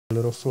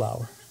little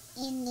flower.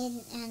 And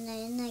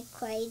then I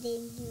cried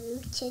and you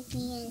took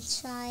me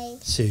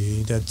inside.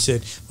 See, that's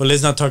it. Well,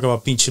 let's not talk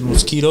about pinche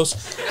mosquitoes.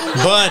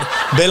 But,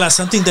 Bella,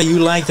 something that you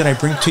like that I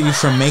bring to you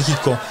from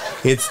Mexico,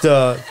 it's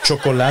the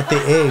chocolate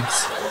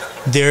eggs.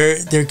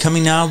 They're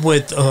coming out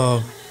with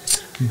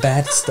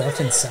bad stuff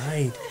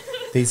inside.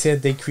 They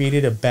said they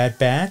created a bad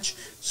batch,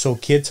 so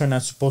kids are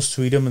not supposed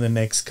to eat them in the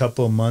next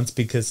couple of months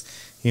because,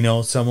 you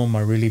know, some of them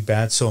are really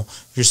bad. So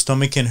your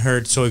stomach can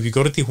hurt. So if you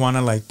go to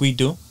Tijuana like we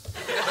do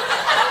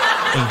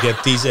and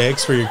get these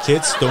eggs for your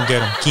kids, don't get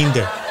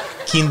them.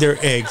 Kinder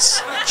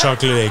eggs,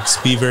 chocolate eggs.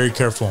 Be very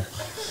careful.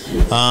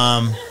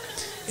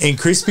 And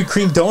Krispy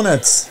Kreme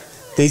donuts.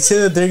 They say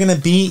that they're going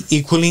to be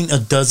equaling a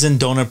dozen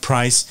donut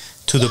price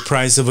to the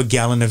price of a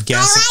gallon of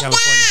gas in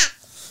California.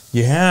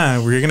 Yeah,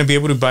 we're going to be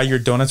able to buy your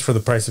donuts for the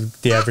price of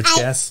the average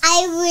gas.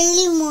 I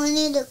really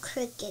wanted a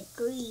cricket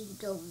green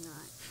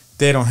donut.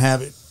 They don't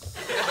have it.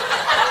 Can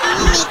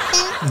you make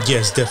that?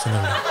 Yes,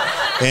 definitely.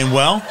 And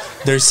well,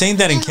 they're saying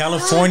that in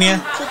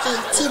California,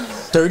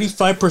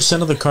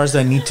 35% of the cars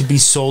that need to be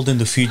sold in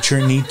the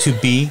future need to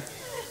be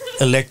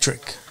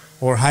electric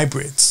or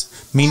hybrids,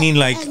 meaning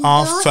like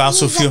off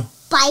fossil fuel.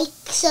 Bike,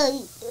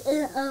 so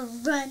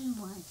run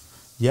one.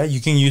 Yeah, you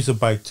can use a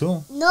bike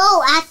too.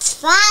 No, that's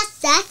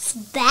fast. That's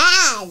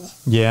bad.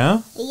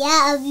 Yeah?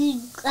 Yeah, if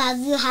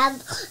you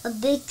have a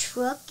big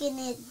truck in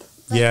it.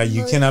 Like yeah,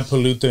 you cannot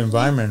pollute the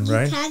environment,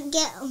 right? You can't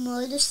get a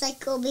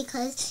motorcycle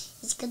because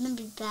it's going to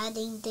be bad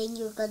and then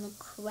you're going to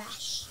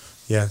crash.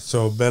 Yeah,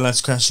 so Bella's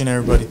crashing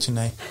everybody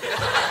tonight.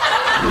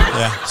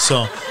 Yeah,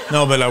 so,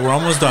 no, Bella, we're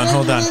almost done.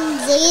 Hold on. Zayden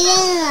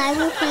and I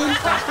were playing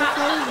bumper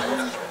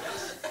cars.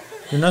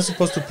 You're not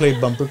supposed to play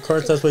bumper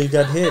cars. That's why you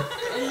got hit.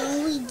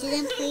 No, we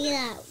didn't play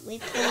that. We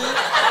played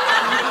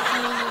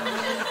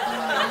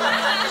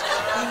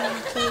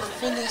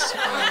finish.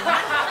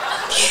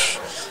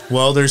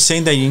 Well, they're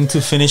saying that you need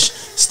to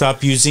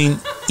stop using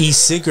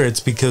e-cigarettes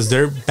because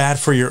they're bad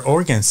for your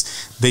organs.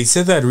 They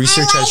said that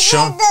research has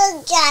shown.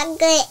 The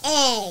chocolate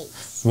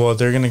eggs. Well,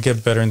 they're going to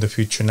get better in the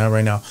future, not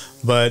right now.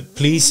 But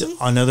please,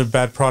 another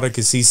bad product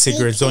is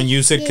e-cigarettes. Don't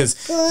use it because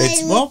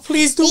it's, well,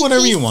 please do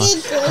whatever you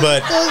want.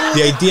 But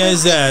the idea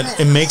is that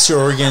it makes your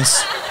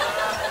organs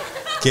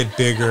get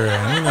bigger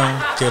and, you know,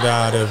 get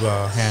out of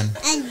hand.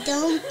 And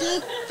don't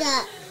get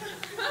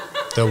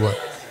The what?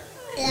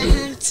 the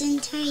hand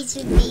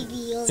sanitizer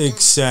baby Yoda.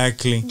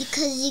 Exactly.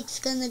 Because it's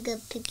going to get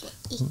people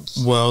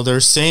itchy. Well, they're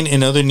saying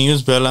in other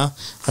news, Bella,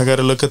 I got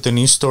to look at the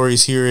news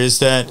stories here, is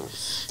that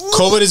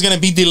COVID is going to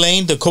be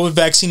delaying the COVID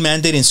vaccine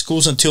mandate in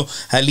schools until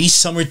at least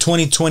summer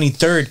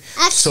 2023.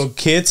 So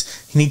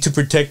kids need to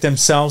protect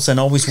themselves and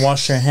always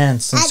wash their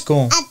hands in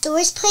school. At the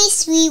worst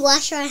place, we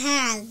wash our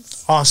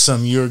hands.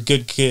 Awesome. You're a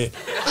good kid.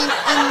 And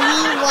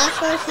we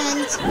wash our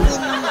hands when we go to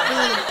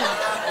the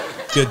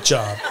bathroom. Good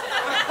job.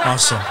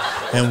 Awesome.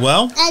 And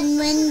well? And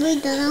when we're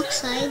done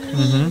outside,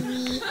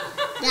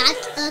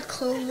 that's a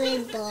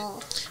COVID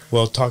ball.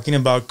 Well, talking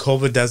about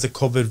COVID, that's the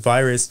COVID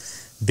virus.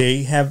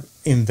 They have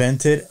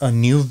invented a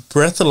new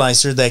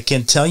breathalyzer that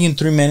can tell you in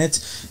 3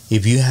 minutes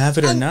if you have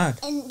it or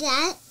not. And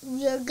that,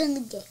 you're going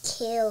to get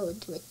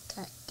killed with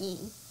that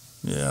thing.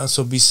 Yeah,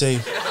 so be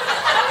safe.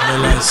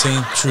 Bella is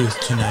saying truth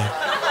tonight.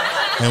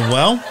 And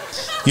well,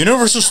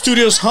 Universal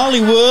Studios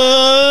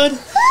Hollywood,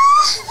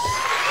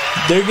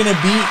 they're going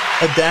to be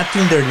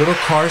adapting their little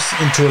cars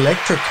into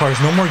electric cars.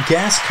 No more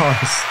gas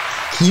cars.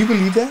 Can you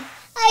believe that?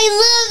 I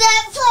love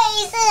that place.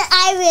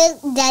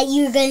 And that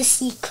you're going to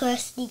see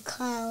Krusty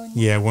Clown.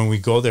 Yeah, when we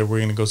go there, we're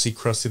going to go see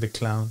Krusty the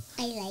Clown.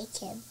 I like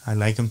him. I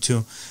like him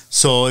too.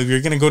 So if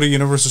you're going to go to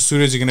Universal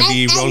Studios, you're going to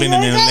be rolling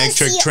in an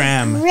electric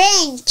tram.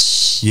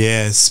 Grinch.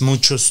 Yes,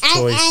 muchos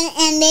toys.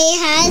 And they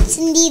had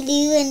Cindy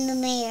Lou and the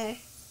mayor.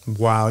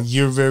 Wow,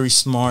 you're very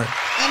smart.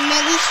 And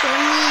Melly showed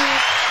me.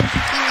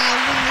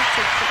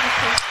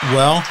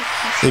 Well,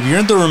 if you're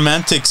in the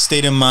romantic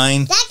state of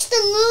mind, that's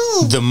the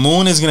moon. The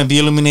moon is going to be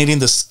illuminating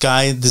the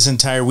sky this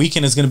entire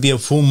weekend. It's going to be a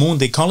full moon.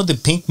 They call it the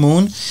pink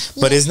moon,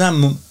 but it's not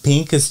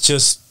pink. It's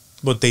just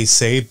what they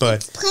say. But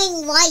it's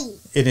plain white.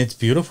 And it's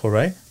beautiful,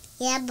 right?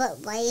 Yeah, but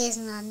white is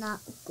not a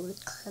good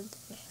color.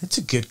 It's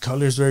a good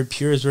color. It's very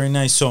pure. It's very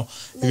nice. So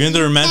if you're in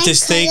the romantic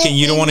state and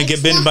you don't want to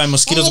get bitten by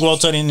mosquitoes, go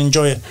outside and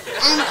enjoy it.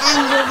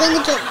 And you're going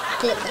to get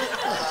bit by it.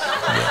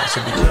 Yeah,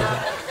 so be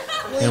careful.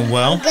 And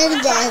well,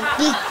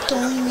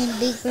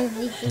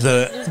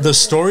 the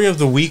story of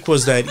the week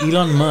was that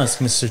Elon Musk,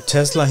 Mr.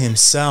 Tesla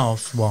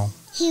himself,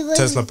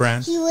 Tesla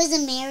brand. He was a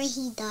mayor,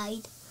 he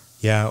died.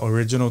 Yeah,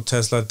 original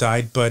Tesla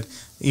died, but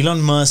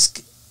Elon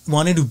Musk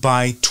wanted to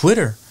buy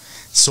Twitter.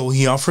 So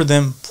he offered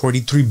them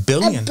 $43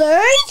 billion. A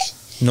bird?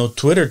 No,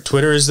 Twitter.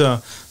 Twitter is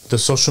the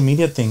social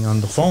media thing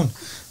on the phone.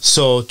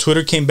 So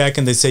Twitter came back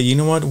and they said, you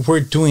know what?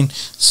 We're doing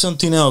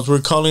something else. We're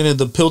calling it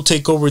the pill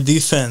takeover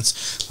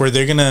defense, where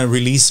they're going to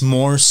release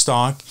more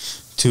stock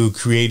to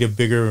create a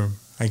bigger,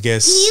 I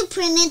guess. Can you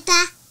print it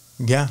that?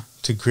 Yeah,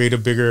 to create a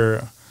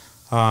bigger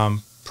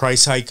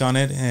price hike on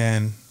it.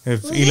 And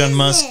if Elon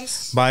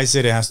Musk buys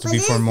it, it has to be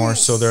for more.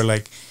 So they're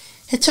like,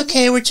 it's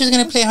okay. We're just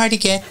going to play hard to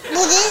get.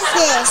 What is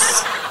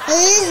this?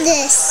 What is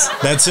this?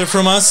 That's it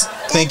from us.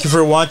 Thank you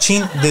for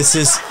watching. This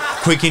is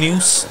Quickie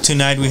News.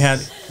 Tonight we had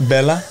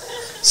Bella.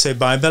 Say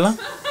bye, Bella.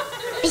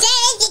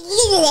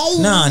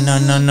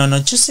 No.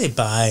 Just say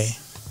bye.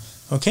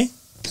 Okay?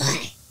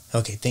 Bye.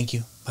 Okay, thank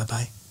you.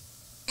 Bye-bye.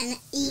 And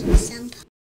eat some.